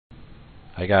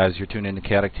Hi guys, you're tuned into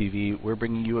Chaotic TV. We're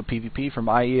bringing you a PvP from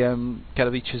IEM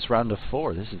Katowice's round of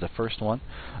 4. This is the first one.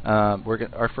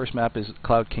 Our first map is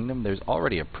Cloud Kingdom. There's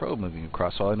already a probe moving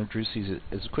across, so I'll introduce these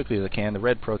as quickly as I can. The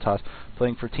red Protoss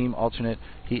playing for Team Alternate.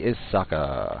 He is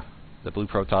Socke. The blue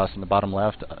Protoss in the bottom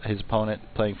left. His opponent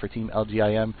playing for Team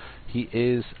LGIM. He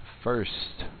is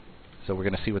First. So we're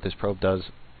going to see what this probe does.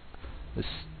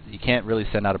 You can't really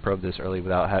send out a probe this early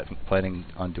without planning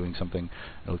on doing something.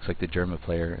 It looks like the German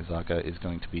player, Socke, is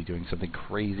going to be doing something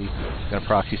crazy. He's going to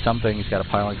proxy something. He's got a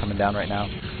pylon coming down right now.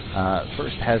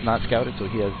 First has not scouted, so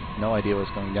he has no idea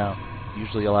what's going down.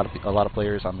 Usually a lot of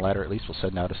players on ladder at least will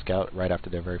send out a scout right after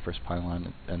their very first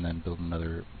pylon and then build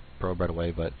another probe right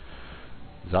away, but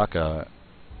Socke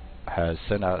has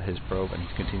sent out his probe and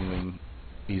he's continuing.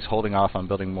 He's holding off on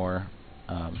building more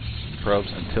probes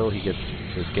until he gets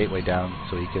his gateway down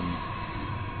so he can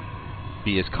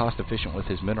be as cost efficient with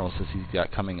his minerals as he's got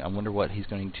coming. I wonder what he's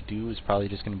going to do. Is probably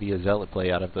just going to be a zealot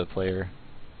play out of the player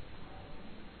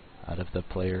out of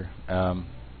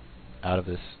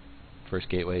this first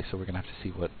gateway, so we're going to have to see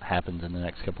what happens in the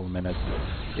next couple of minutes.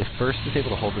 If First is able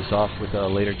to hold this off with a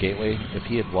later gateway, if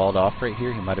he had walled off right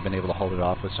here, he might have been able to hold it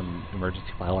off with some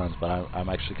emergency pylons, but I'm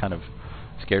actually kind of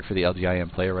scared for the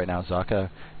LGIM player right now. Socke,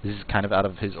 this is kind of out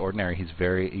of his ordinary. He's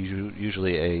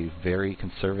usually a very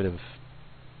conservative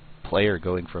player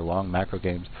going for long macro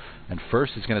games, and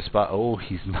First is going to spot. Oh,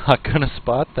 he's not going to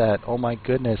spot that. Oh my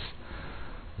goodness.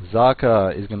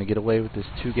 Socke is going to get away with this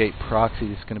 2-gate proxy.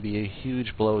 This is going to be a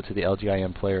huge blow to the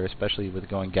LGIM player, especially with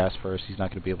going gas first. He's not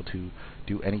going to be able to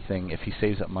do anything. If he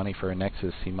saves up money for a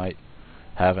Nexus, he might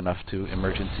have enough to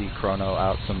emergency chrono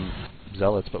out some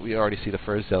zealots, but we already see the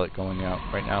first zealot going out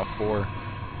right now for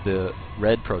the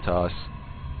red Protoss,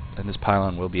 and this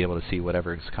pylon will be able to see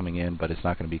whatever is coming in, but it's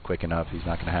not going to be quick enough. He's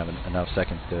not going to have enough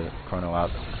seconds to chrono out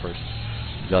the first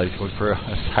zealot. He's going for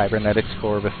a cybernetics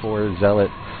core before zealot.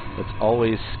 That's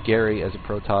always scary as a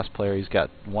Protoss player. He's got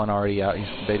one already out.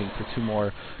 He's waiting for 2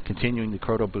 more, continuing to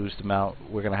chrono boost him out.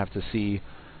 We're going to have to see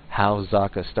how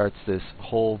Socke starts this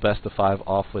whole best of 5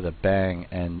 off with a bang,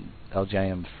 and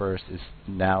LGIM First is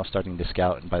now starting to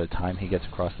scout, and by the time he gets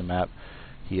across the map,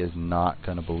 he is not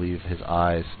going to believe his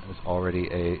eyes. There's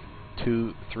already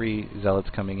 2-3 zealots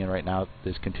coming in right now.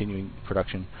 There's continuing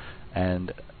production,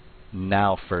 and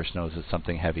now First knows that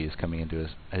something heavy is coming into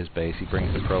his base. He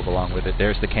brings the probe along with it.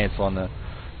 There's the cancel on the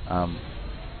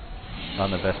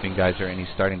Vespene Geyser, and he's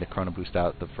starting to chrono boost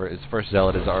out. His first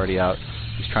zealot is already out.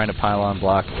 He's trying to pylon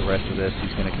block the rest of this.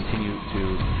 He's going to continue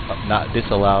to not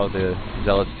disallow the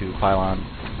zealots to pylon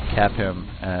cap him.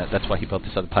 That's why he built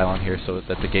this other pylon here, so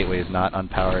that the gateway is not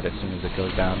unpowered as soon as it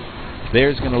goes down.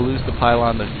 There's going to lose the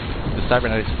pylon. The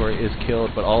cybernetics core is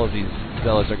killed, but all of these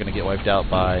zealots are going to get wiped out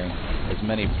by as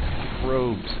many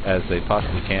probes as they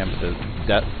possibly can.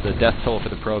 But the death toll for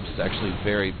the probes is actually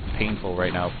very painful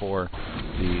right now for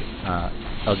the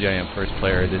LGIM First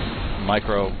player. This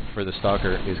micro for the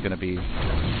Stalker is going to be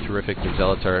terrific. The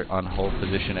zealots are on hold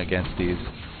position against these,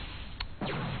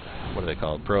 what are they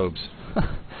called, probes.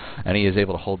 And he is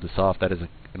able to hold this off. That is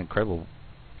an incredible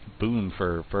boon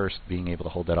for First, being able to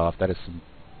hold that off. That is some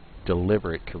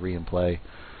deliberate Korean play.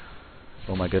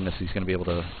 Oh my goodness, he's going to be able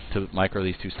to micro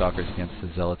these 2 Stalkers against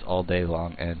the zealots all day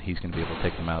long, and he's going to be able to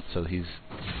take them out. So he's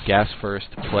gas first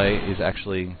play is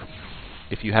actually,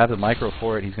 if you have the micro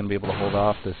for it, he's going to be able to hold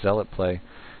off the zealot play.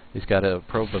 He's got a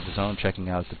probe of his own checking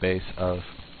out the base of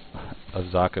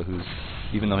Socke, who's,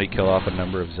 even though he killed off a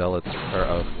number of zealots or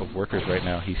of workers right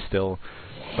now, he's still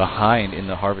behind in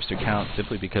the harvester count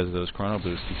simply because of those chrono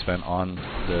boosts he spent on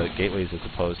the gateways as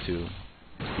opposed to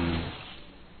the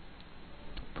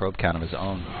probe count of his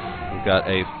own. We've got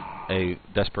a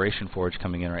Desperation Forge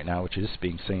coming in right now, which is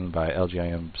being seen by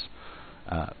LGIM's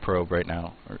probe right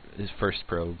now, or his first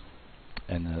probe,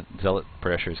 and the zealot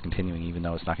pressure is continuing even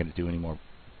though it's not going to do any more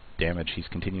damage. He's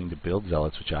continuing to build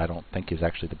zealots, which I don't think is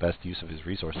actually the best use of his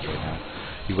resources right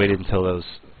now. He waited until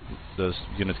those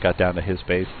units got down to his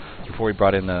base before he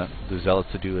brought in the zealots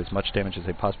to do as much damage as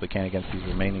they possibly can against these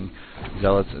remaining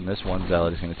zealots, and this one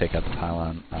zealot is going to take out the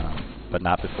pylon, but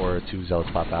not before 2 zealots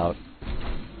pop out.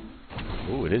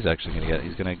 Ooh, it is actually going to get,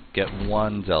 he's going to get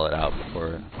 1 zealot out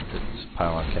before this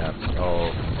pylon caps.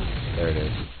 Oh, there it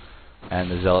is.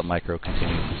 And the zealot micro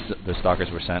continues. The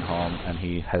Stalkers were sent home, and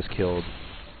he has killed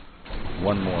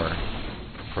 1 more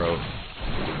probe.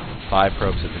 5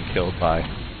 probes have been killed by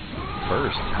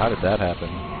First. How did that happen?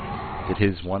 Did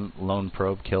his 1 lone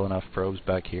probe kill enough probes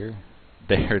back here?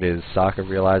 There it is. Socke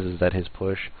realizes that his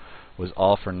push was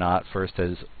all for naught. First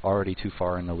is already too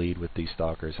far in the lead with these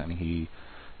Stalkers, and he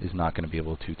is not going to be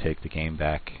able to take the game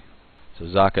back. So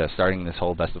Socke starting this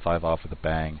whole best of 5 off with a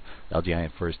bang.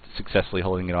 LGIM first, successfully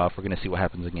holding it off. We're going to see what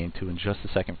happens in game 2 in just a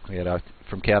second.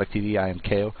 From Chaotic TV, I am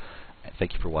KO.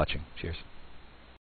 Thank you for watching. Cheers.